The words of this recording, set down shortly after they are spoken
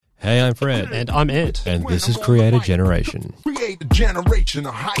Hey, I'm Fred. And I'm Ant. And this is Creator Generation. Create a generation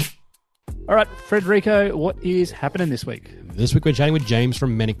of hype. All right, Frederico, what is happening this week? This week we're chatting with James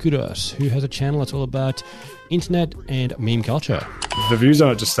from Many Kudos, who has a channel that's all about internet and meme culture. The views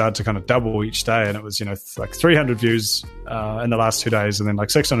on it just started to kind of double each day, and it was, like 300 views in the last 2 days, and then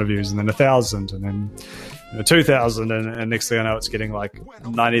like 600 views, and then 1,000, and then 2,000, and next thing I know, it's getting like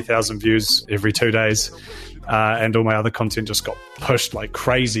 90,000 views every 2 days. And all my other content just got pushed like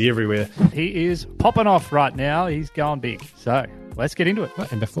crazy everywhere. He is popping off right now. He's going big. So let's get into it.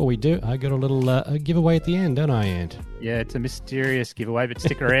 And before we do, I got a little giveaway at the end, don't I, Ant? Yeah, it's a mysterious giveaway, but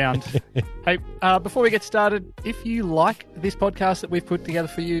stick around. Hey, before we get started, if you like this podcast that we've put together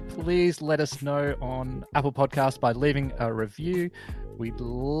for you, please let us know on Apple Podcasts by leaving a review. We'd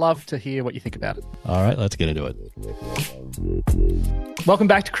love to hear what you think about it. All right, let's get into it. Welcome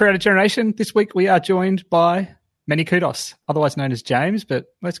back to Creator Generation. This week we are joined by Many Kudos, otherwise known as James, but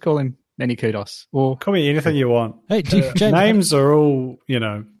let's call him Many Kudos. Or call me anything you want. Hey, James, names are all,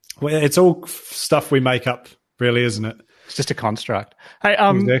 it's all stuff we make up, really, isn't it? It's just a construct. Hey,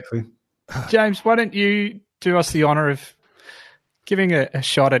 exactly. James, why don't you do us the honor of giving a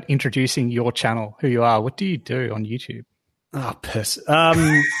shot at introducing your channel, who you are? What do you do on YouTube? Oh, piss.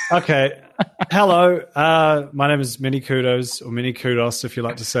 Okay. Hello. My name is Many Kudos, or Many Kudos, if you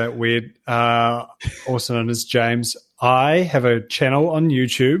like to say it weird. Also known as James. I have a channel on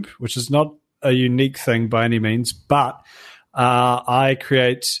YouTube, which is not a unique thing by any means, but I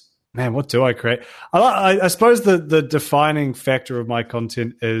create. Man, what do I create? I suppose the defining factor of my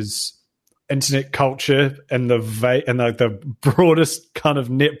content is internet culture and the broadest kind of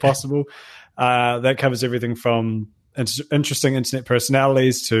net possible. That covers everything from interesting internet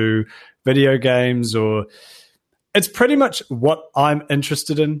personalities to video games, or it's pretty much what I'm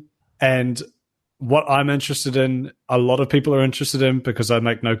interested in, and what I'm interested in a lot of people are interested in, because I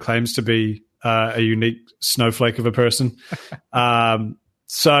make no claims to be a unique snowflake of a person.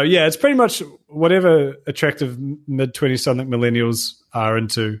 So yeah, it's pretty much whatever attractive mid-20 something millennials are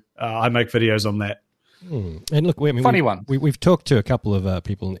into. I make videos on that. And look, we've talked to a couple of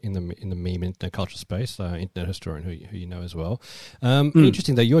people in the meme internet culture space, internet historian who you know as well.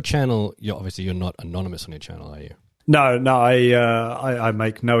 Interesting though, your channel, you're not anonymous on your channel, are you? No, I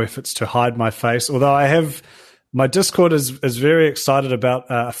make no efforts to hide my face. Although I have, my Discord is very excited about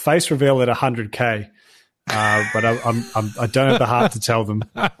a face reveal at 100K. But I don't have the heart to tell them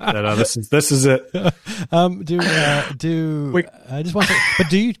that this is it. Just one thing. But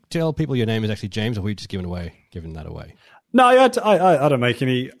do you tell people your name is actually James, or are you just giving that away? No, I don't make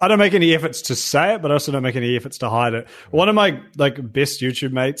any efforts to say it, but I also don't make any efforts to hide it. One of my best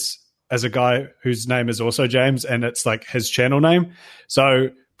YouTube mates is a guy whose name is also James, and it's like his channel name.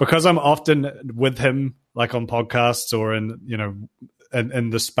 So because I'm often with him, like on podcasts or in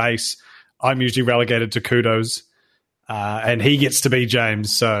the space, I'm usually relegated to Kudos, and he gets to be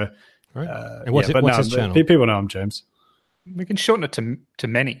James. So, right. And what's his channel? People know I'm James. We can shorten it to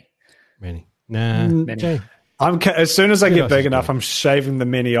Many. Many. Nah. Many. As soon as I get big enough, I'm shaving the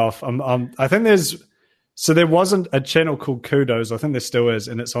Many off. I think there wasn't a channel called Kudos. I think there still is,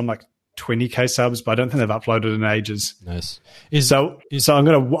 and it's on like 20K subs, but I don't think they've uploaded in ages. Nice. So I'm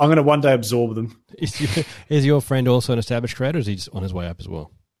gonna one day absorb them. Is your friend also an established creator, or is he just on his way up as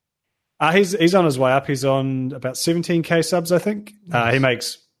well? He's on his way up. He's on about 17K subs, I think. Nice. He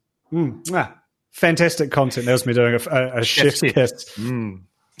makes fantastic content. That was me doing a chef's kiss. I'm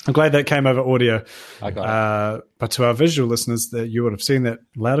glad that came over audio. I got it. But to our visual listeners, that you would have seen that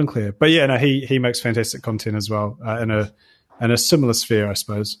loud and clear. But yeah, no, he makes fantastic content as well in a similar sphere, I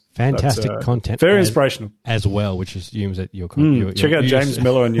suppose. Fantastic content. Very inspirational. As well, which assumes that you're... check out James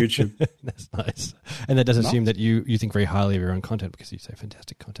Miller on YouTube. That's nice. And that doesn't assume that you think very highly of your own content, because you say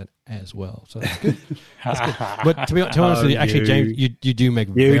fantastic content as well. So that's good. That's good. But to be honest with you, actually, James, you do make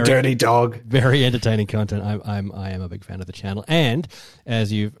very dirty dog, very entertaining content. I am a big fan of the channel. And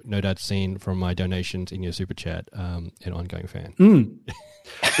as you've no doubt seen from my donations in your super chat, an ongoing fan.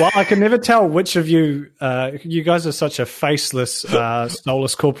 Well, I can never tell which of you guys are such a faceless,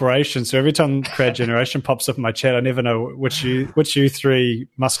 soulless corporation. So every time Creator Generation pops up in my chat, I never know which you three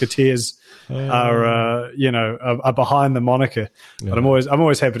musketeers are behind the moniker. Yeah. But I'm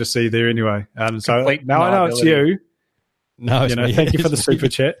always happy to see you there anyway. And so now I know it's you. No, thank you for the super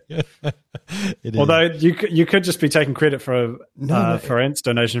chat. Although you could just be taking credit for Ant's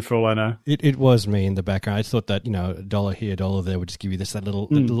donation, for all I know. It was me in the background. I thought that a dollar here, dollar there would just give you that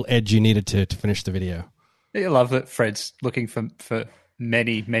little edge you needed to finish the video. I love that Fred's looking for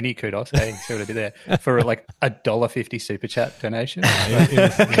many kudos. Hey, see what I did there? For like $1.50 super chat donation.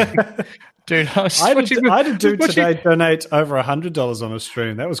 Dude, I had a dude today donate over $100 on a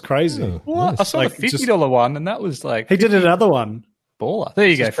stream. That was crazy. Oh, what? nice. I saw the $50 one, and that was like he did another one. Baller. There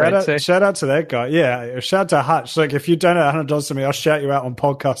you go, Fred. Shout out to that guy. Yeah, shout out to Hutch. Like, if you donate $100 to me, I'll shout you out on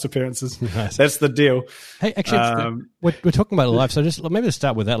podcast appearances. Nice. That's the deal. Hey, actually, we're talking about live, so just maybe to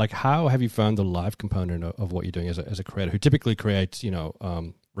start with that, like, how have you found the live component of what you're doing as a creator who typically creates,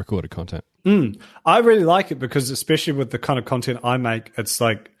 recorded content? I really like it because, especially with the kind of content I make, it's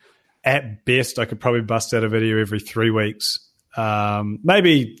like, at best, I could probably bust out a video every 3 weeks,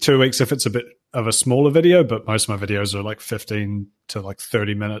 maybe 2 weeks if it's a bit of a smaller video, but most of my videos are like 15 to like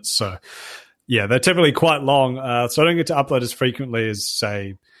 30 minutes. So yeah, they're typically quite long. So I don't get to upload as frequently as,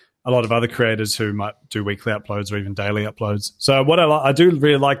 say, a lot of other creators who might do weekly uploads or even daily uploads. So what I do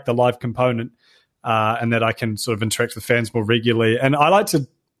really like the live component, and that I can sort of interact with fans more regularly. And I like to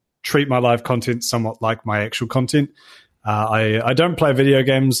treat my live content somewhat like my actual content. I don't play video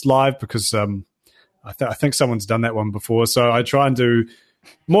games live because I think someone's done that one before. So I try and do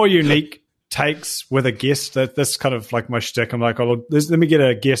more unique takes with a guest. That's kind of like my shtick. I'm like, let me get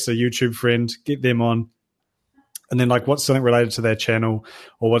a guest, a YouTube friend, get them on, and then like what's something related to their channel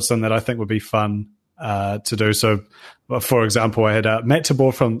or what's something that I think would be fun to do. So, for example, I had Matt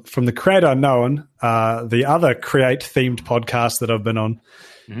Tabor from The Create Unknown, the other Create themed podcast that I've been on,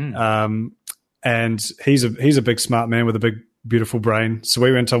 and he's a big smart man with a big beautiful brain. So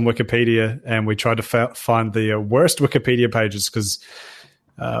we went on Wikipedia and we tried to find the worst Wikipedia pages because.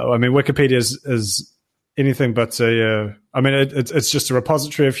 Wikipedia is anything but it's just a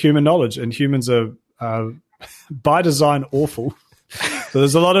repository of human knowledge, and humans are by design awful. So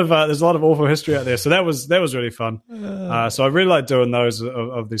there's a lot of awful history out there. So that was really fun. So I really like doing those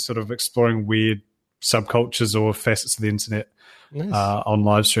of these sort of exploring weird subcultures or facets of the internet on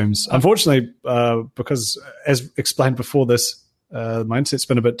live streams. Unfortunately, because as explained before this, my internet's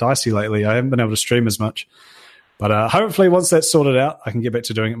been a bit dicey lately. I haven't been able to stream as much. But hopefully once that's sorted out, I can get back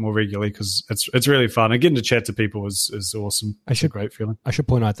to doing it more regularly because it's really fun. And getting to chat to people is awesome. It's a great feeling. I should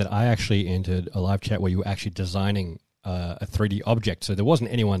point out that I actually entered a live chat where you were actually designing a 3D object. So there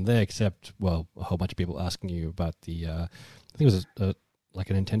wasn't anyone there except, well, a whole bunch of people asking you about the, I think it was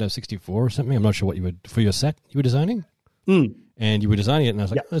like a Nintendo 64 or something. I'm not sure what you would, for your set you were designing. And you were designing it, and I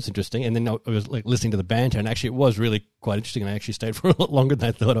was like, oh, that's interesting. And then I was like listening to the banter, and actually it was really quite interesting, and I actually stayed for a lot longer than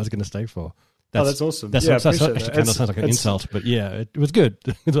I thought I was going to stay for. That's awesome. That actually kind of sounds like an insult, but yeah, it was good.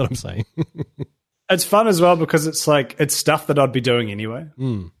 Is what I'm saying. It's fun as well because it's like it's stuff that I'd be doing anyway.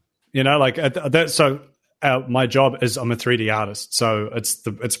 You know, like that. So my job is I'm a 3D artist, so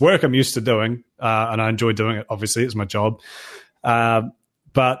it's work I'm used to doing, and I enjoy doing it. Obviously, it's my job.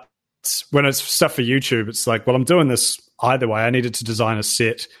 But when it's stuff for YouTube, it's like, well, I'm doing this either way. I needed to design a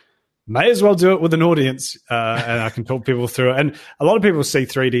set. May as well do it with an audience, and I can talk people through it. And a lot of people see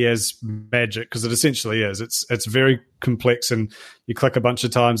 3D as magic because it essentially is. It's very complex, and you click a bunch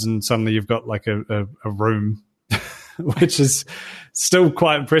of times, and suddenly you've got like a room, which is still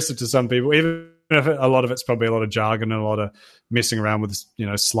quite impressive to some people. Even if a lot of it's probably a lot of jargon and a lot of messing around with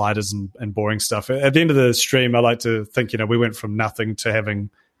sliders and boring stuff. At the end of the stream, I like to think we went from nothing to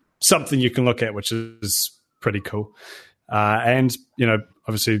having something you can look at, which is pretty cool. And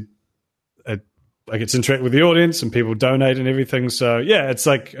obviously. I get to interact with the audience and people donate and everything. So yeah, it's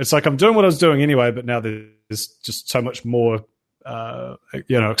like I'm doing what I was doing anyway, but now there's just so much more,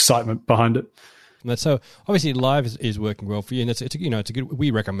 excitement behind it. So obviously live is working well for you, and it's a good.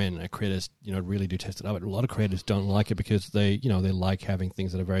 We recommend creators really do test it out. But a lot of creators don't like it because they like having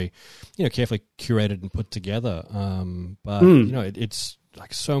things that are very carefully curated and put together. It's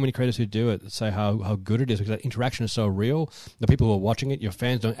like so many creators who do it say how good it is because that interaction is so real. The people who are watching it, your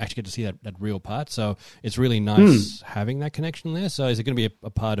fans don't actually get to see that real part. So it's really nice having that connection there. So is it going to be a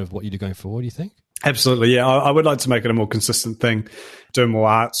part of what you do going forward, do you think? Absolutely, yeah. I would like to make it a more consistent thing, doing more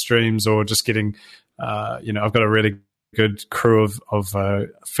art streams or just getting, I've got a really good crew of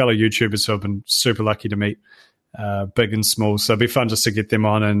fellow YouTubers who I've been super lucky to meet, big and small. So it'd be fun just to get them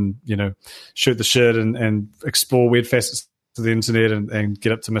on and, shoot the shit and explore weird facets to the internet and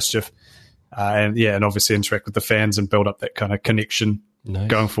get up to mischief. And obviously interact with the fans and build up that kind of connection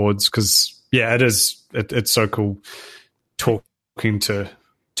going forwards. Because, it's so cool talking to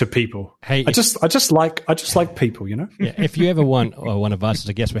people. Hey, I just like people, Yeah, if you ever want one of us as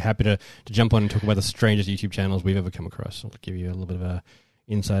a guest, we're happy to jump on and talk about the strangest YouTube channels we've ever come across. I'll give you a little bit of a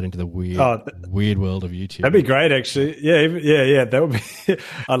insight into the weird world of YouTube. That'd be great, actually. Yeah. That would be.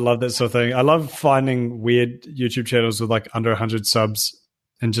 I love that sort of thing. I love finding weird YouTube channels with like under 100 subs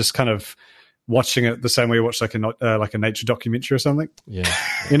and just kind of watching it the same way you watch like a nature documentary or something. Yeah.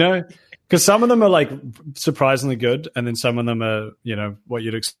 You know, because some of them are like surprisingly good, and then some of them are, you know, what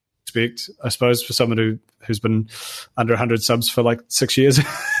you'd expect, I suppose, for someone who's been under 100 subs for like 6 years.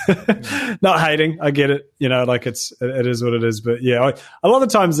 Not hating, I get it. You know, like it is what it is. But yeah, a lot of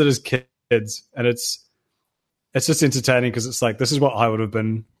times it is kids, and it's just entertaining because it's like, this is what I would have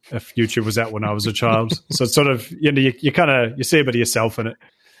been if YouTube was out when I was a child. So it's sort of, you know, you kind of, you see a bit of yourself in it.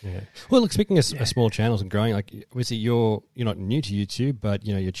 Yeah. Well, look, speaking of small channels and growing, like obviously you're not new to YouTube, but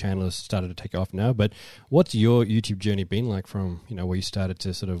you know your channel has started to take off now. But what's your YouTube journey been like from, you know, where you started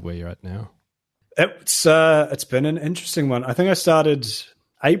to sort of where you're at now? It's been an interesting one. I think I started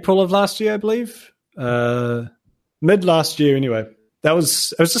April of last year, I believe, mid last year. Anyway, it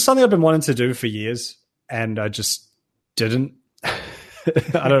was just something I've been wanting to do for years, and I just didn't.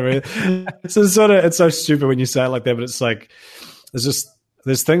 I don't really. It's so stupid when you say it like that, but it's like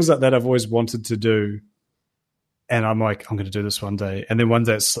there's things like that I've always wanted to do, and I'm like, I'm going to do this one day, and then one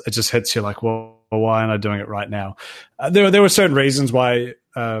day it just hits you like, well, why aren't I doing it right now? There were certain reasons why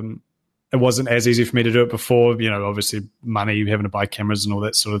it wasn't as easy for me to do it before. You know, obviously money, having to buy cameras and all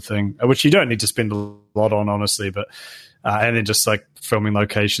that sort of thing, which you don't need to spend a lot on, honestly. But and then just like filming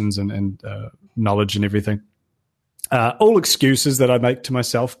locations and knowledge and everything. All excuses that I make to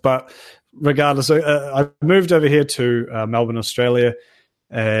myself, but regardless, I moved over here to Melbourne, Australia,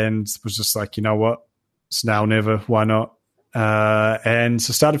 and was just like, you know what, it's now or never, why not? And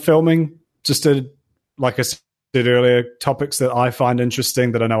so started filming, just did, like I said earlier, topics that I find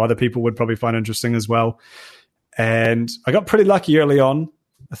interesting that I know other people would probably find interesting as well. And I got pretty lucky early on.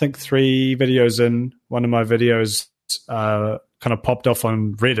 I think 3 videos in, one of my videos kind of popped off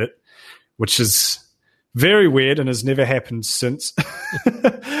on Reddit, which is very weird and has never happened since.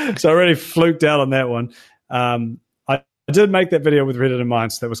 So I really fluked out on that one. I did make that video with Reddit in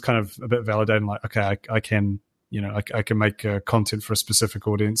mind, so that was kind of a bit validating, like, okay, I can, you know, I can make content for a specific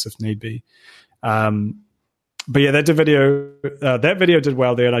audience if need be. But yeah, that video did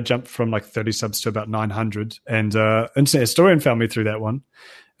well there, and I jumped from like 30 subs to about 900, and Internet Historian found me through that one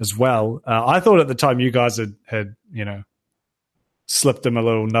as well. I thought at the time you guys had you know, slipped him a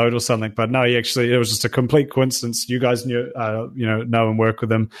little note or something, but no, it was just a complete coincidence. You guys knew, know and work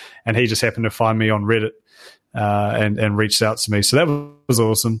with him, and he just happened to find me on Reddit and reached out to me. So that was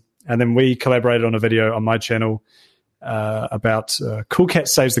awesome. And then we collaborated on a video on my channel about Cool Cat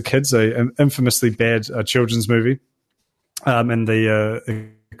Saves the Kids, an infamously bad children's movie, and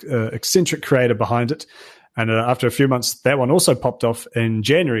the eccentric creator behind it. And after a few months, that one also popped off in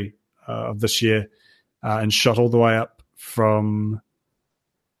January of this year and shot all the way up from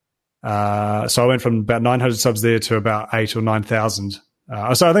so I went from about 900 subs there to about 8,000 or 9,000. So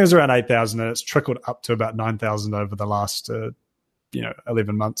I think it was around 8,000, and it's trickled up to about 9,000 over the last 11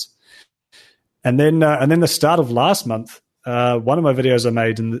 months. And then the start of last month, one of my videos I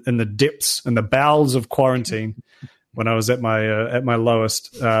made in the depths, in the bowels of quarantine, when I was at my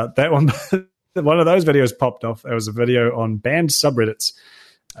lowest, that one one of those videos popped off. It was a video on banned subreddits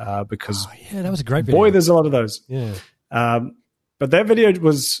because that was a great video. Boy, there's a lot of those. Yeah. But that video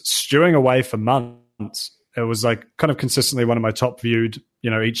was stewing away for months. It was like kind of consistently one of my top viewed,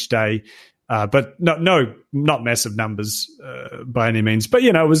 each day. But not massive numbers by any means. But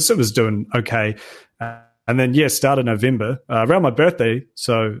it was doing okay. And then started November around my birthday.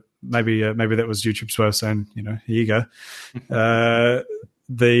 So maybe that was YouTube's way of saying, here you go.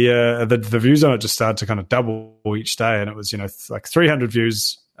 The views on it just started to kind of double each day, and it was like 300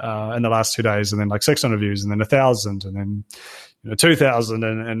 views in the last 2 days, and then like 600 views, and then 1,000, and then 2,000,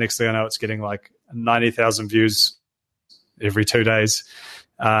 and next thing I know, it's getting like 90,000 views every 2 days,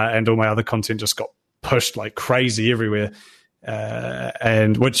 and all my other content just got pushed like crazy everywhere,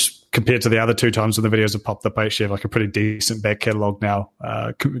 and which compared to the other 2 times when the videos have popped up, I actually have like a pretty decent back catalog now,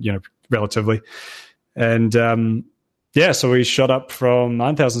 relatively, and so we shot up from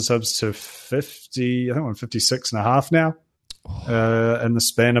 9,000 subs to 50. I think we're on 56 and a half now, in the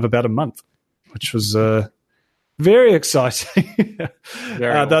span of about a month, which was very exciting.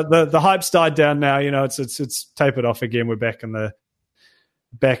 The hype's died down now. It's tapered off again. We're back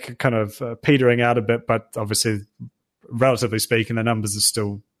kind of petering out a bit, but obviously, relatively speaking, the numbers are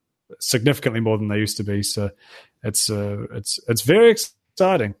still significantly more than they used to be. So it's very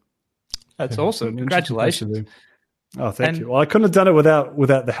exciting. That's awesome. Congratulations. Oh, thank you. Well, I couldn't have done it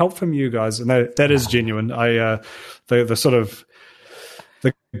without the help from you guys, and that is genuine. The sort of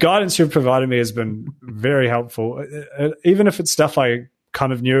the guidance you've provided me has been very helpful. Even if it's stuff I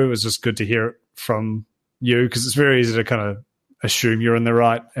kind of knew, it was just good to hear it from you, because it's very easy to kind of assume you're in the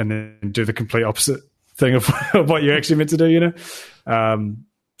right and then do the complete opposite thing of what you're actually meant to do.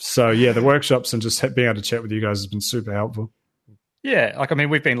 So yeah, the workshops and just being able to chat with you guys has been super helpful. Yeah, like, I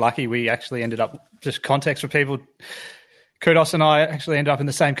mean, we've been lucky. We actually ended up, just context for people, Kudos and I actually ended up in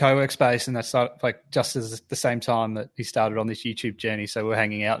the same co-work space, and that's like just as the same time that he started on this YouTube journey. So we're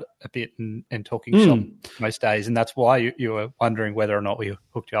hanging out a bit and talking shop most days, and that's why you were wondering whether or not we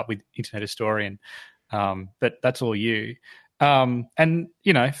hooked you up with Internet Historian. But that's all you. And,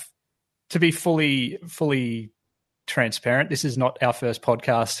 you know, to be fully transparent, this is not our first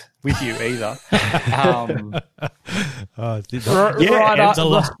podcast with you either. I'll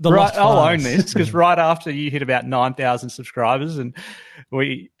own this, because right after you hit about 9,000 subscribers, and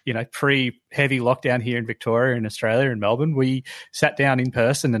we, you know, pre-heavy lockdown here in Victoria, in Australia, in Melbourne, we sat down in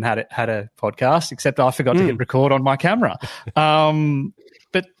person and had a podcast, except I forgot to hit record on my camera.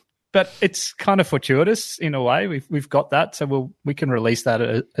 But it's kind of fortuitous in a way. We've got that, so we can release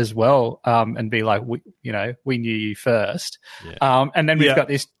that as well, and be like, we knew you first, and then we've got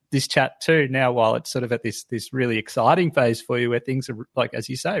this chat too now, while it's sort of at this really exciting phase for you, where things are, like, as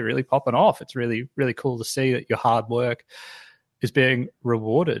you say, really popping off. It's really, really cool to see that your hard work is being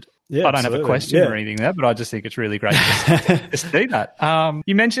rewarded. Yeah, I don't have a question or anything there, but I just think it's really great to see that.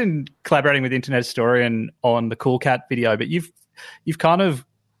 You mentioned collaborating with Internet Historian on the Cool Cat video, but you've kind of,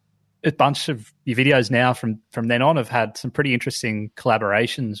 a bunch of your videos now from then on have had some pretty interesting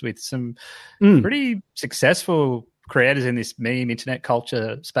collaborations with some pretty successful creators in this meme internet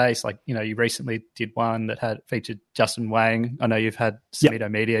culture space. Like, you know, you recently did one that had featured Justin Wang. I know you've had Samito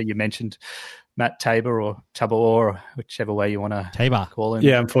Media. You mentioned Matt Tabor or Tabor, whichever way you want to call him.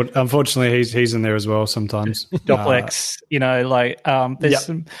 Yeah, unfortunately, he's in there as well sometimes. Doplex, you know, like there's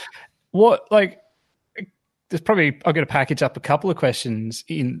some there's probably, I'm going to package up a couple of questions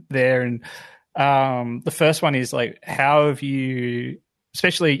in there. And the first one is, like, how have you,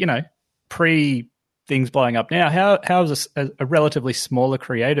 especially, you know, pre things blowing up now, how has a relatively smaller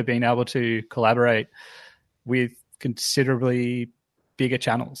creator been able to collaborate with considerably bigger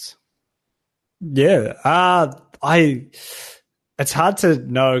channels? Yeah, it's hard to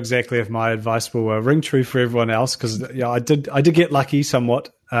know exactly if my advice will ring true for everyone else, because I did get lucky somewhat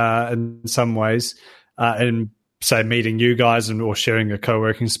in some ways. And say meeting you guys or sharing a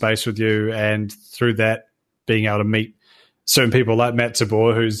co-working space with you, and through that being able to meet certain people like Matt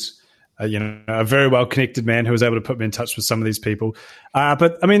Tabor, who's a very well connected man who was able to put me in touch with some of these people.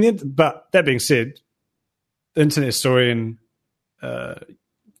 But that being said, the Internet Historian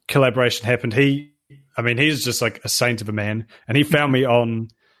collaboration happened. He's just like a saint of a man, and he found me on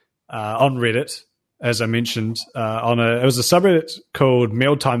Reddit, as I mentioned, it was a subreddit called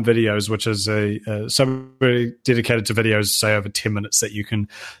Mealtime Videos, which is a subreddit dedicated to videos, say, over 10 minutes, that you can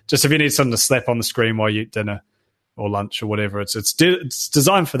just, if you need something to slap on the screen while you eat dinner or lunch or whatever, it's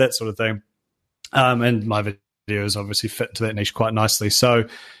designed for that sort of thing. And my videos obviously fit into that niche quite nicely. So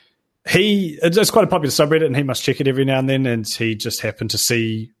it's quite a popular subreddit, and he must check it every now and then, and he just happened to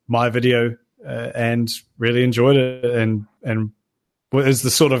see my video and really enjoyed it, and is the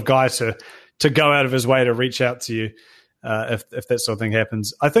sort of guy to go out of his way to reach out to you if that sort of thing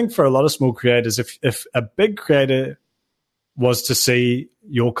happens. I think for a lot of small creators, if a big creator was to see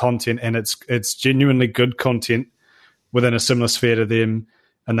your content and it's genuinely good content within a similar sphere to them,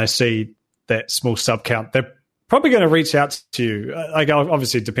 and they see that small sub count, they're probably going to reach out to you. Like,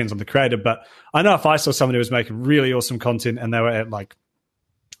 obviously it depends on the creator, but I know if I saw someone who was making really awesome content and they were at like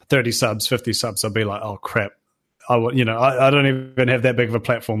 30 subs, 50 subs, I'd be like, oh crap. I don't even have that big of a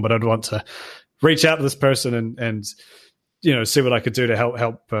platform, but I'd want to reach out to this person and see what I could do to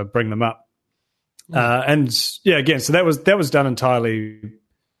help bring them up. Again, so that was done entirely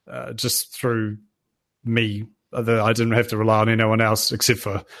just through me. I didn't have to rely on anyone else except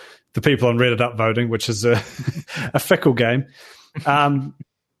for the people on Reddit upvoting, which is a fickle game.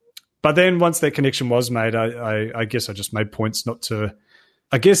 But then once that connection was made, I guess I just made points not to.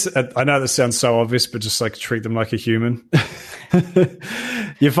 I guess I know this sounds so obvious, but just like treat them like a human.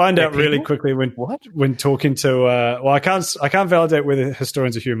 You find out really quickly when talking to. I can't validate whether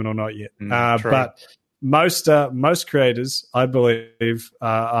historians are human or not yet. But most creators, I believe,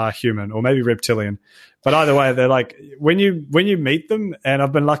 are human or maybe reptilian. But either way, they're like when you meet them, and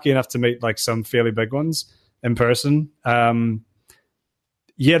I've been lucky enough to meet like some fairly big ones in person.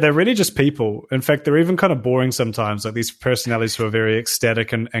 Yeah, they're really just people. In fact, they're even kind of boring sometimes. Like these personalities who are very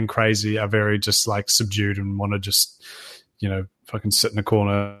ecstatic and crazy are very just like subdued and want to just, fucking sit in a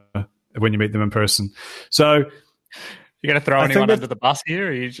corner when you meet them in person. So you're going to throw anyone under the bus here? Or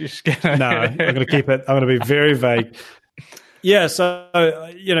are you just gonna... No, I'm going to keep it. I'm going to be very vague. Yeah,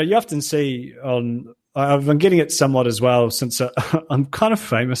 so, you often see I've been getting it somewhat as well since I'm kind of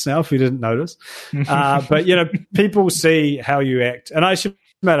famous now, if you didn't notice. But, people see how you act. And I should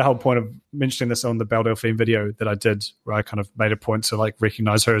made a whole point of mentioning this on the Belle Delphine video that I did, where I kind of made a point to like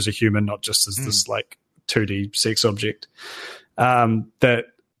recognize her as a human, not just as this like 2D sex object. That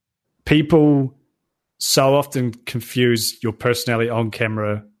people so often confuse your personality on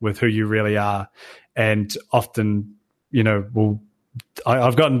camera with who you really are, and often,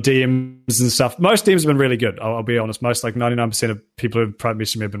 I've gotten DMs and stuff. Most DMs have been really good. I'll be honest. Most, like 99% of people who've private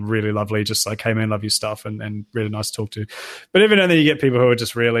messaged me have been really lovely. Just like, hey man, love your stuff, and really nice to talk to. But even then you get people who are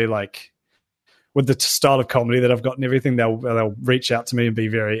just really like, with the style of comedy that I've got and everything, they'll reach out to me and be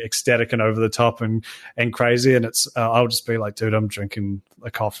very ecstatic and over the top and crazy. And it's I'll just be like, dude, I'm drinking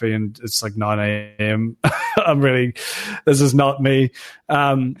a coffee and it's like 9 a.m. This is not me.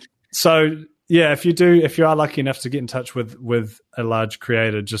 So yeah, if you are lucky enough to get in touch with a large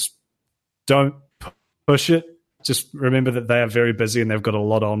creator, just don't push it. Just remember that they are very busy and they've got a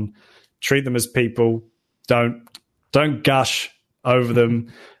lot on. Treat them as people. Don't gush over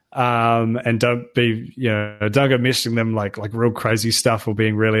them. And don't go messaging them like real crazy stuff or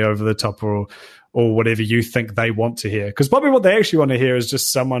being really over the top or whatever you think they want to hear. Because probably what they actually want to hear is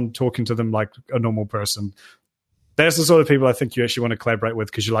just someone talking to them like a normal person. That's the sort of people I think you actually want to collaborate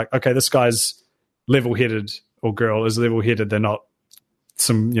with, because you're like, okay, this guy's level-headed, or girl is level-headed. They're not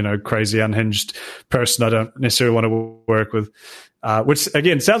some, crazy unhinged person I don't necessarily want to work with. Which,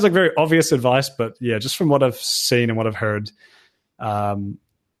 again, sounds like very obvious advice, but yeah, just from what I've seen and what I've heard,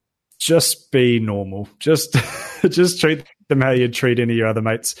 just be normal. Just treat them how you'd treat any of your other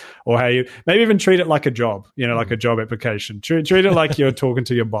mates, or how you maybe even treat it like a job, like a job application. Treat it like you're talking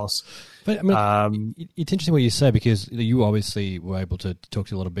to your boss. But I mean, it's interesting what you say, because you obviously were able to talk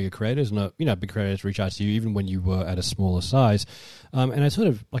to a lot of bigger creators, and big creators reach out to you even when you were at a smaller size. And I sort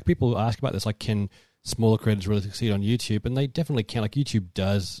of like, people ask about this, like, can smaller creators really succeed on YouTube? And they definitely can. Like, YouTube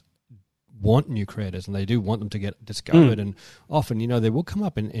does want new creators, and they do want them to get discovered, and often they will come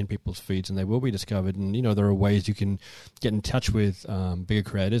up in people's feeds and they will be discovered, and there are ways you can get in touch with bigger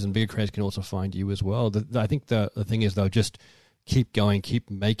creators, and bigger creators can also find you as well. I think the thing is, though, just keep going, keep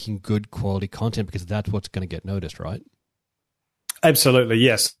making good quality content, because that's what's going to get noticed, right? Absolutely,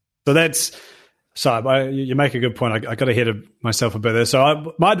 yes. So you make a good point. I got ahead of myself a bit there.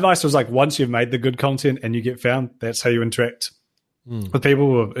 So my advice was like, once you've made the good content and you get found, that's how you interact with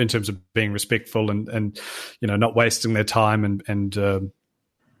people, in terms of being respectful and not wasting their time and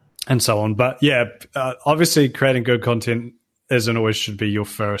so on. But yeah, obviously creating good content isn't always should be your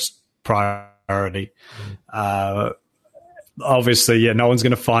first priority. Obviously, yeah, no one's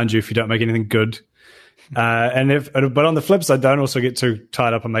going to find you if you don't make anything good. But on the flip side, don't also get too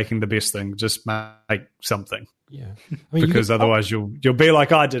tied up on making the best thing. Just make something. Yeah, I mean, because otherwise you'll be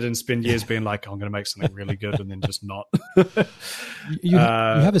like I did and spend years being like, I'm going to make something really good, and then just not. you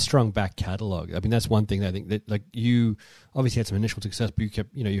have a strong back catalog. I mean, that's one thing that I think that, like, you obviously had some initial success, but you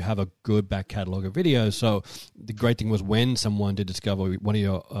kept, you have a good back catalog of videos. So the great thing was, when someone did discover one of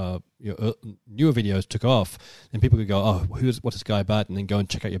your newer videos took off, then people could go, oh, what's this guy about? And then go and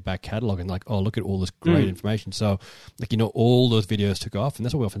check out your back catalog and like, oh, look at all this great information. So like, all those videos took off, and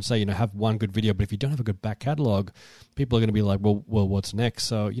that's what we often say, have one good video, but if you don't have a good back catalog, people are going to be like, well, what's next?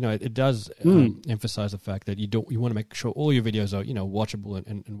 So, it does emphasize the fact that you want to make sure all your videos are, watchable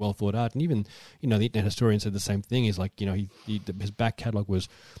and well thought out. And even, the Internet Historian said the same thing. Is like, his back catalog was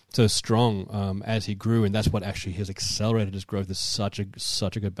so strong as he grew, and that's what actually has accelerated his growth, is such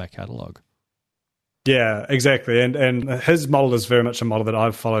a good back catalog. Yeah, exactly. And his model is very much a model that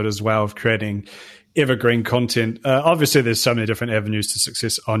I've followed as well, of creating evergreen content. Obviously, there's so many different avenues to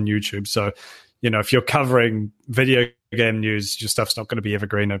success on YouTube. So, if you're covering video game news, your stuff's not going to be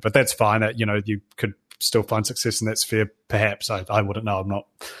evergreen, but that's fine. You could still find success in that sphere, perhaps. I wouldn't know. I'm not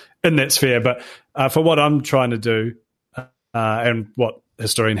in that sphere. But for what I'm trying to do, and what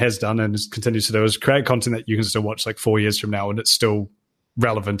Historian has done and continues to do, is create content that you can still watch like 4 years from now, and it's still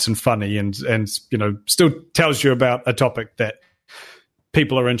relevant and funny, and still tells you about a topic that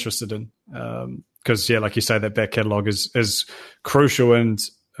people are interested in. Because like you say, that back catalog is crucial, and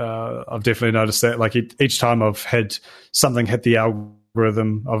I've definitely noticed that. Like each time I've had something hit the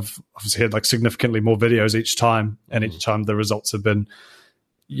algorithm, I've obviously had like significantly more videos each time, and each time the results have been,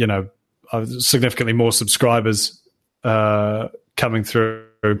 significantly more subscribers coming through.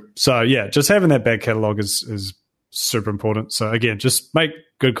 So yeah, just having that back catalog is super important. So again, just make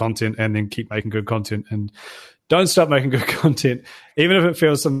good content and then keep making good content, and don't stop making good content, even if it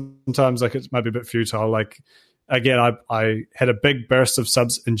feels sometimes like it might be a bit futile. Like, again, I had a big burst of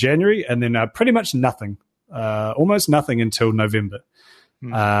subs in January, and then pretty much nothing, almost nothing until November.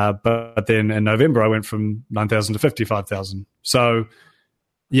 But then in November, I went from 9,000 to 55,000. So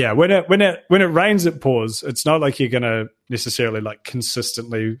Yeah, when it rains, it pours. It's not like you're going to necessarily like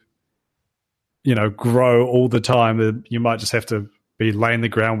consistently, grow all the time. You might just have to be laying the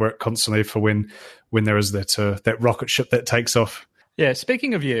groundwork constantly for when there is that rocket ship that takes off. Yeah,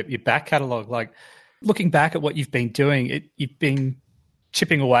 speaking of your back catalogue, like looking back at what you've been doing, you've been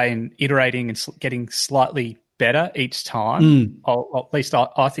chipping away and iterating and getting slightly better each time. At least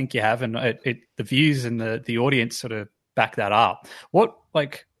I think you have, and the views and the audience sort of back that up.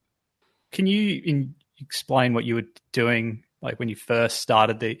 Can you explain what you were doing like when you first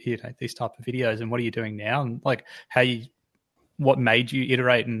started these type of videos, and what are you doing now, and like what made you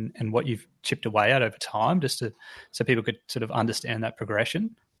iterate and what you've chipped away at over time, just so people could sort of understand that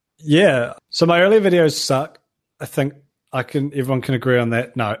progression? Yeah. So my early videos suck. I think everyone can agree on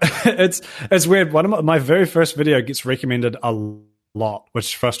that. No, it's weird. My very first video gets recommended a lot,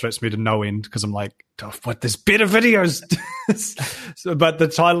 which frustrates me to no end because I'm like, oh, what? There's better videos. But the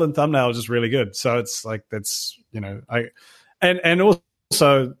title and thumbnail is just really good. So it's like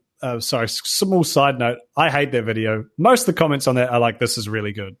also. Sorry, small side note. I hate that video. Most of the comments on that are like, "This is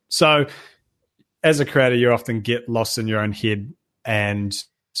really good." So, as a creator, you often get lost in your own head and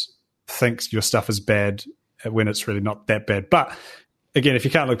think your stuff is bad when it's really not that bad. But again, if you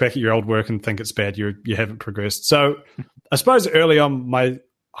can't look back at your old work and think it's bad, you haven't progressed. So, I suppose early on, my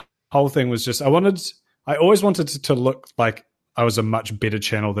whole thing was just I always wanted to look like I was a much better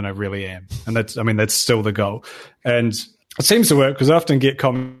channel than I really am, and that's still the goal. And it seems to work because I often get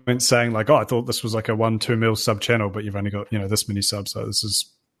comments saying like, "Oh, I thought this was like a 1-2 mil sub channel, but you've only got this many subs, so this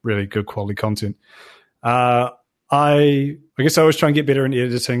is really good quality content." I guess I always try and get better in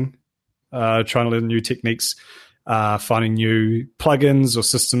editing, trying to learn new techniques, finding new plugins or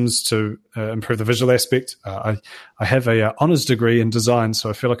systems to improve the visual aspect. I have a honors degree in design, so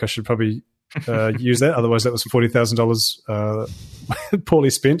I feel like I should probably use that. Otherwise, that was $40,000 poorly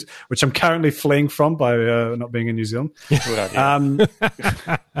spent, which I'm currently fleeing from by not being in New Zealand.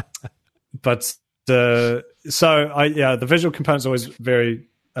 But the visual component is always very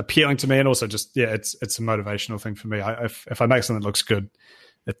appealing to me, and also just it's a motivational thing for me. If I make something that looks good,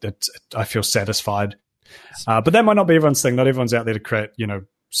 I feel satisfied. But that might not be everyone's thing. Not everyone's out there to create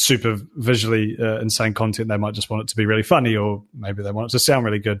super visually insane content. They might just want it to be really funny, or maybe they want it to sound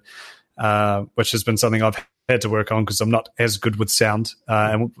really good. Which has been something I've had to work on because I'm not as good with sound,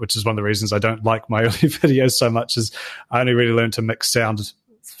 and which is one of the reasons I don't like my early videos so much. Is I only really learned to mix sound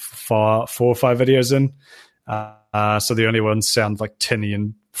 4 or 5 videos in, so the only ones sound like tinny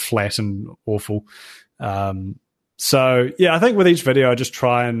and flat and awful. So yeah, I think with each video I just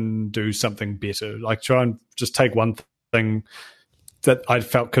try and do something better. Like try and just take one thing that I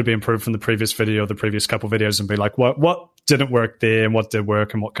felt could be improved from the previous video or the previous couple of videos and be like, what didn't work there and what did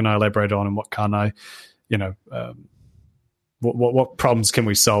work and what can I elaborate on and what can I, what problems can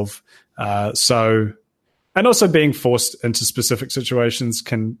we solve? And also being forced into specific situations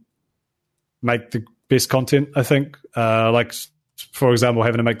can make the best content, I think. Like, for example,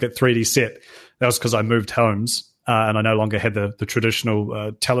 having to make that 3D set, that was because I moved homes and I no longer had the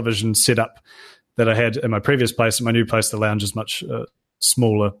traditional television setup that I had in my previous place. In my new place, the lounge is much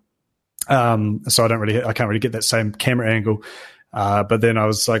smaller, so I can't really get that same camera angle. But then I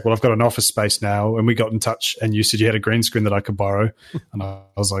was like, well, I've got an office space now, and we got in touch, and you said you had a green screen that I could borrow, and I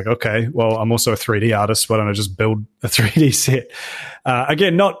was like, okay, well, I'm also a 3D artist. Why don't I just build a 3D set?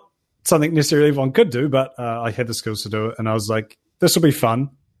 Again, not something necessarily everyone could do, but I had the skills to do it, and I was like, this will be fun,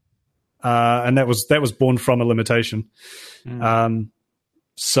 and that was born from a limitation.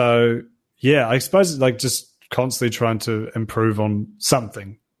 So. Yeah, I suppose like just constantly trying to improve on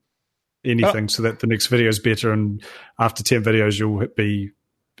something, anything, so that the next video is better. And after 10 videos, you'll be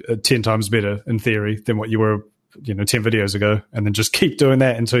 10 times better in theory than what you were, 10 videos ago. And then just keep doing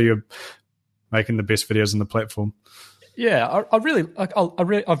that until you're making the best videos on the platform. Yeah, I've really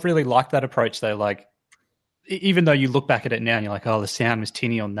liked that approach though. Like, even though you look back at it now and you're like, oh, the sound was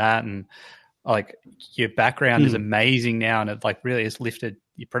tinny on that, and like your background is amazing now, and it like really has lifted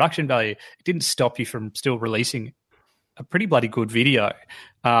your production value. It didn't stop you from still releasing a pretty bloody good video.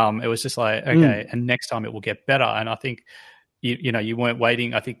 It was just like, okay, and next time it will get better. And I think you weren't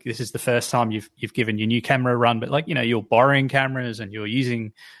waiting. I think this is the first time you've given your new camera a run, but like you're borrowing cameras and you're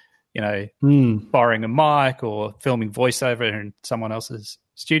using borrowing a mic or filming voiceover in someone else's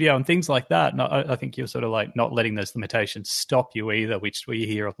studio and things like that. And I think you're sort of like not letting those limitations stop you either, which we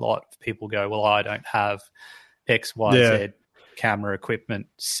hear a lot of people go, well, I don't have X, Y, Z camera equipment,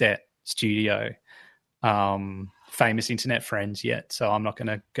 set, studio, famous internet friends yet, so I'm not going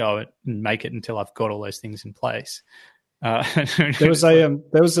to go and make it until I've got all those things in place. There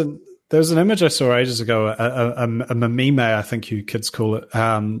There's an image I saw ages ago, a meme, I think you kids call it.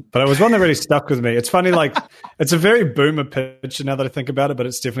 But it was one that really stuck with me. It's funny, like, it's a very boomer picture now that I think about it, but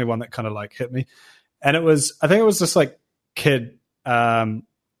it's definitely one that kind of like hit me. And I think it was this like kid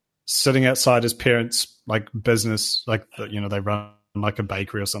sitting outside his parents' like business, like, you know, they run like a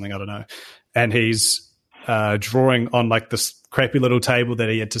bakery or something, I don't know. And he's drawing on like this crappy little table that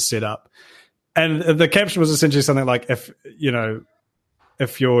he had to set up. And the caption was essentially something like,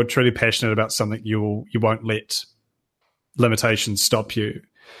 if you're truly passionate about something, you won't let limitations stop you.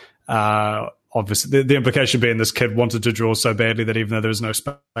 Obviously, the implication being this kid wanted to draw so badly that even though there was no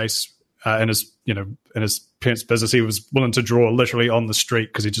space in his parents' business, he was willing to draw literally on the street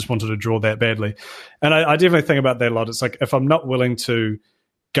because he just wanted to draw that badly. And I definitely think about that a lot. It's like, if I'm not willing to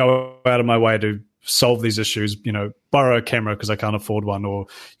go out of my way to solve these issues, you know, borrow a camera because I can't afford one, or,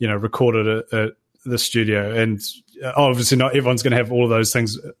 you know, record it at the studio. And obviously not everyone's going to have all of those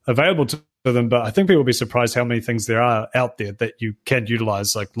things available to them, but I think people will be surprised how many things there are out there that you can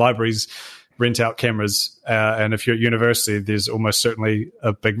utilize. Like, libraries rent out cameras, and if you're at university, there's almost certainly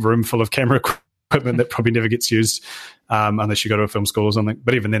a big room full of camera equipment that probably never gets used, unless you go to a film school or something.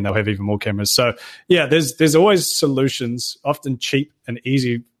 But even then, they'll have even more cameras. So yeah, there's always solutions, often cheap and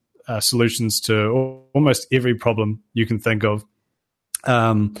easy solutions to almost every problem you can think of.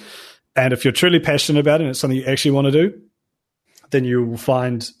 And if you're truly passionate about it and it's something you actually want to do, then you will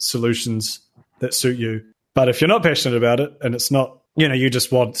find solutions that suit you. But if you're not passionate about it and it's not, you know, you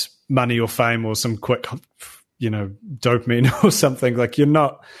just want money or fame or some quick, you know, dopamine or something, like, you're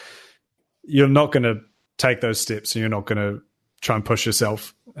not going to take those steps, and you're not going to try and push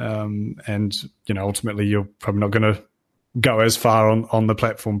yourself. And, you know, ultimately you're probably not going to go as far on the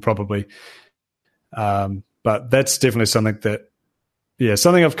platform probably. But that's definitely something that,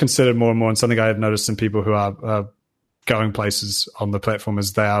 something I've considered more and more, and something I have noticed in people who are going places on the platform,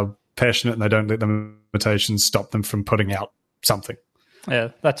 is they are passionate and they don't let the limitations stop them from putting out something. Yeah,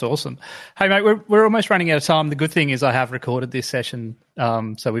 that's awesome. Hey, mate, we're almost running out of time. The good thing is I have recorded this session,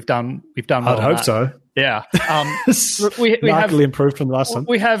 so we've done. Well, I'd hope so. Yeah, we have improved from the last time.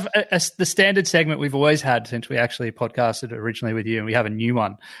 We have the standard segment we've always had since we actually podcasted originally with you, and we have a new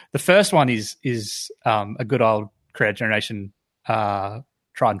one. The first one is a good old Creator Generation tried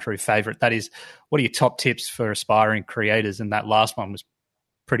and true favorite. That is, what are your top tips for aspiring creators? And that last one was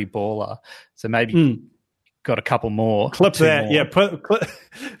pretty baller. So maybe got a couple more. Clip that. More. Yeah,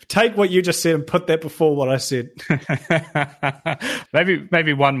 take what you just said and put that before what I said.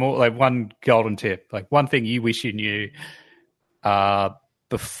 maybe one more, like one golden tip, like one thing you wish you knew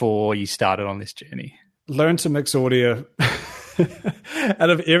before you started on this journey. Learn to mix audio.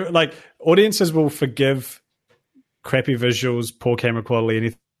 Like, audiences will forgive crappy visuals, poor camera quality,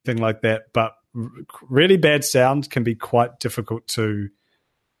 anything like that, but really bad sound can be quite difficult to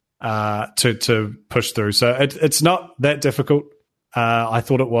push through. So it's not that difficult. I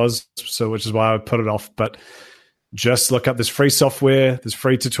thought it was, which is why I put it off. But just look up. There's free software, there's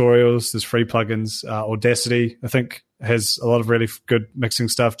free tutorials, there's free plugins. Audacity, I think, has a lot of really good mixing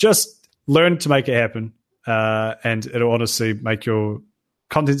stuff. Just learn to make it happen, and it'll honestly make your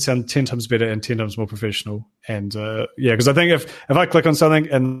content sound 10 times better and 10 times more professional. And because I think if I click on something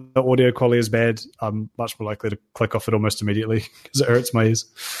and the audio quality is bad, I'm much more likely to click off it almost immediately because it hurts my ears.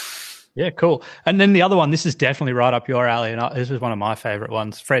 Yeah, cool. And then the other one, this is definitely right up your alley, and this is one of my favorite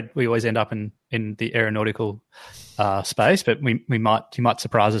ones. Fred, we always end up in the aeronautical space, but you might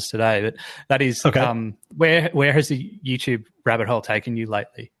surprise us today. But that is, okay. Where has the YouTube rabbit hole taken you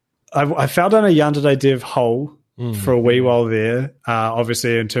lately? I fell down a Yandered Dev hole for a wee while there,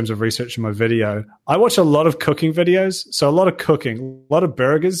 obviously in terms of researching my video. I watch a lot of cooking videos, so a lot of cooking, a lot of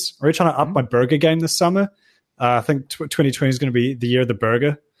burgers. I'm really trying to up my burger game this summer. I think 2020 is going to be the year of the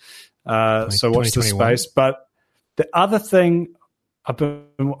burger. So watch the space. But the other thing, I've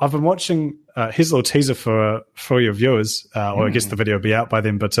been watching, here's a little teaser for your viewers, or I guess the video will be out by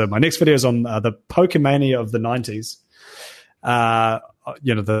then, but my next video is on the Pokemania of the 90s.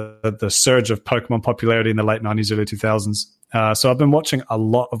 The surge of Pokemon popularity in the late 90s, early 2000s. So I've been watching a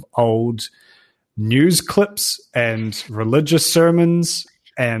lot of old news clips and religious sermons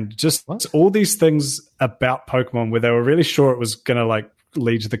and just all these things about Pokemon where they were really sure it was going to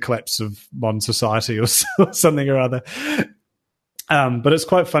lead to the collapse of modern society or something or other. But it's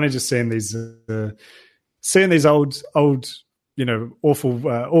quite funny just seeing these old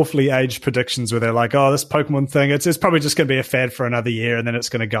awfully aged predictions where they're like, oh, this Pokemon thing, it's probably just going to be a fad for another year and then it's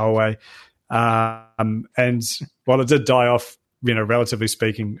going to go away. And while it did die off, relatively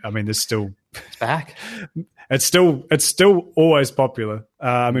speaking, I mean, it's back. It's still always popular.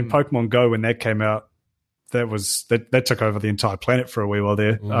 Pokemon Go, when that came out, that took over the entire planet for a wee while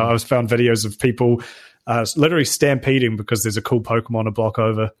there. I found videos of people literally stampeding because there's a cool Pokemon a block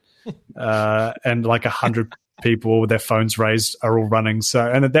over, and like 100 people with their phones raised are all running. So,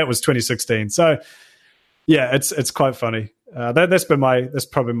 and that was 2016. So, yeah, it's quite funny. That's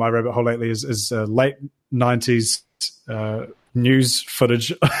probably my rabbit hole lately is late 90s news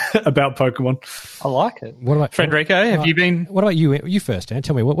footage about Pokemon. I like it. What about Frederico? Have you been? What about you? You first, Dan.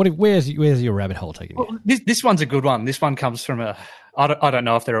 Tell me where's your rabbit hole taking you? Well, this one's a good one. This one comes from I don't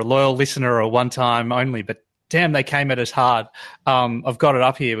know if they're a loyal listener or a one time only, but damn, they came at us hard. I've got it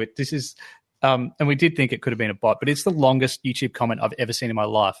up here. But this is. And we did think it could have been a bot, but it's the longest YouTube comment I've ever seen in my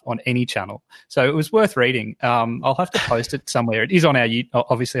life on any channel. So it was worth reading. I'll have to post it somewhere. It is on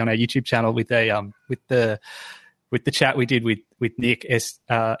obviously on our YouTube channel with the chat we did with Nick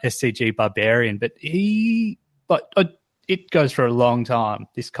SCG Barbarian. But it goes for a long time.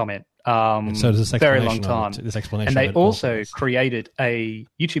 This comment. So does this very long time. This explanation. And they also created a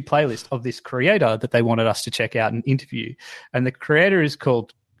YouTube playlist of this creator that they wanted us to check out and interview. And the creator is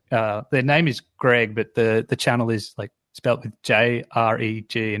called. Their name is Greg, but the channel is like spelled with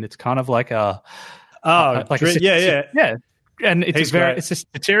JREG, and it's kind of like yeah, and it's it's a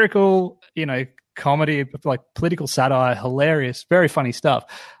satirical, comedy, like political satire, hilarious, very funny stuff.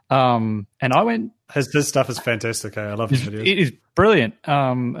 And I went. His stuff is fantastic. I love his videos. It is brilliant.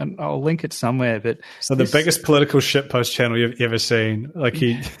 And I'll link it somewhere. But the biggest political shitpost channel you've ever seen. Like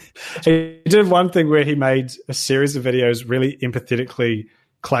he did one thing where he made a series of videos really empathetically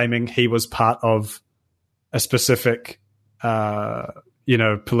claiming he was part of a specific,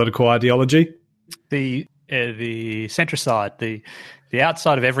 political ideology. The centricide, the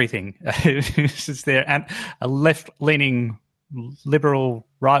outside of everything is there, and a left-leaning, liberal,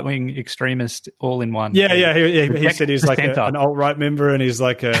 right-wing extremist all in one. Yeah. He said he's like an alt-right member, and he's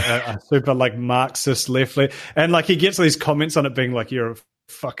like a super like Marxist left-leaning, and like he gets these comments on it being like, "You're a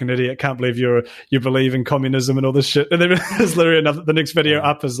fucking idiot, can't believe you believe in communism and all this shit." And then there's literally the next video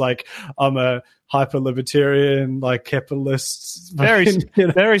up is like, "I'm a hyper libertarian, like capitalist."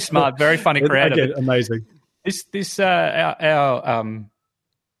 Very smart, very funny creator. Again, amazing. This our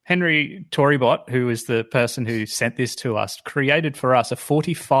Henry Torybot, who is the person who sent this to us, created for us a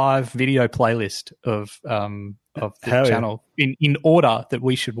 45 video playlist of the channel in order that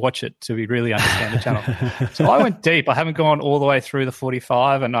we should watch it so we really understand the channel. So I went deep. I haven't gone all the way through the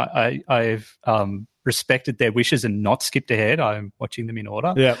 45, and I've respected their wishes and not skipped ahead. I'm watching them in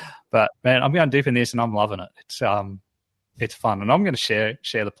order. Yeah. But man, I'm going deep in this and I'm loving it. It's fun, and I'm going to share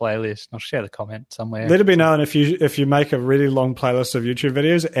the playlist. I'll share the comment somewhere. Let it be known if you make a really long playlist of YouTube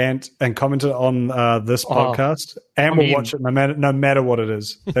videos and comment it on this podcast, and we'll watch it no matter what it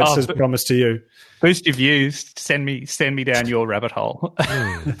is. That's his promise to you. Boost your views. Send me down your rabbit hole.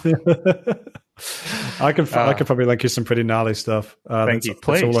 I could probably link you some pretty gnarly stuff. Thank you.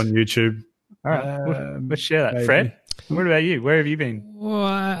 Please. It's all on YouTube. All right, let's share that. Maybe. Fred, what about you? Where have you been? Well,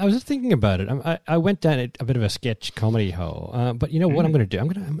 I was just thinking about it. I went down a bit of a sketch comedy hole, but you know what I'm going to do? I'm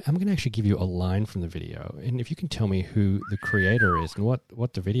going to actually give you a line from the video, and if you can tell me who the creator is and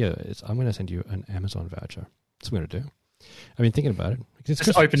what the video is, I'm going to send you an Amazon voucher. That's what I'm going to do. I've been thinking about it.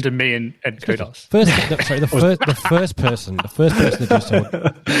 It's open to me and Kudos. The first person to do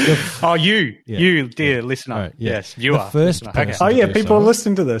so. You, dear listener. Right, yeah. Yes, viewer. The first person. Oh, yeah, people are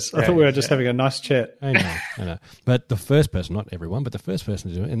listening to this. I thought we were just having a nice chat. I know. But the first person, not everyone, but the first person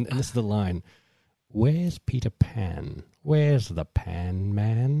to do it, and this is the line, "Where's Peter Pan? Where's the Pan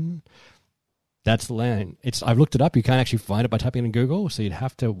Man?" That's the line. I've looked it up. You can't actually find it by typing in Google, so you'd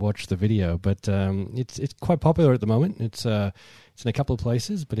have to watch the video. But it's quite popular at the moment. It's in a couple of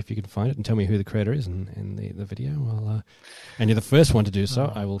places, but if you can find it and tell me who the creator is in the video, and you're the first one to do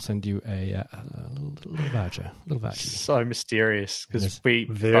so, I will send you a little voucher. So mysterious, because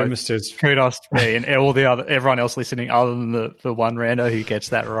very mysterious. Kudos to me and everyone else listening, other than the one rando who gets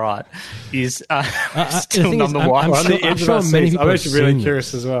that right, is still number one. I'm sure many people. I'm actually really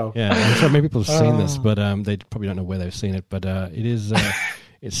curious as well. Yeah, I'm sure many people have seen this, but they probably don't know where they've seen it. But it is.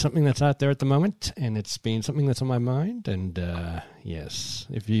 It's something that's out there at the moment, and it's been something that's on my mind. And yes,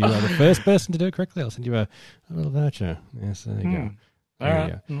 if you are the first person to do it correctly, I'll send you a little voucher. Yes, there you go. All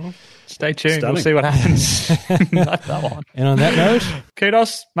right. Well, stay tuned. We'll see what happens. That one. And on that note,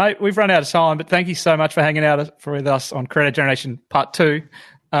 Kudos, mate. We've run out of time, but thank you so much for hanging out with us on Creator Generation Part 2.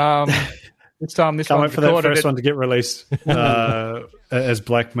 This time, can't wait for that first one to get released as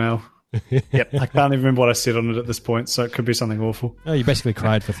blackmail. Yep. I can't even remember what I said on it at this point, so it could be something awful. Oh, you basically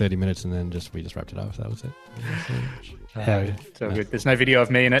cried for 30 minutes and then we just wrapped it up. So that was it. So good. There's no video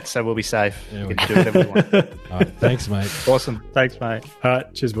of me in it, so we'll be safe. We can do whatever we want. All right, thanks, mate. Awesome. Thanks, mate. All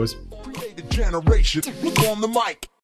right. Cheers, boys. Generation on the mic.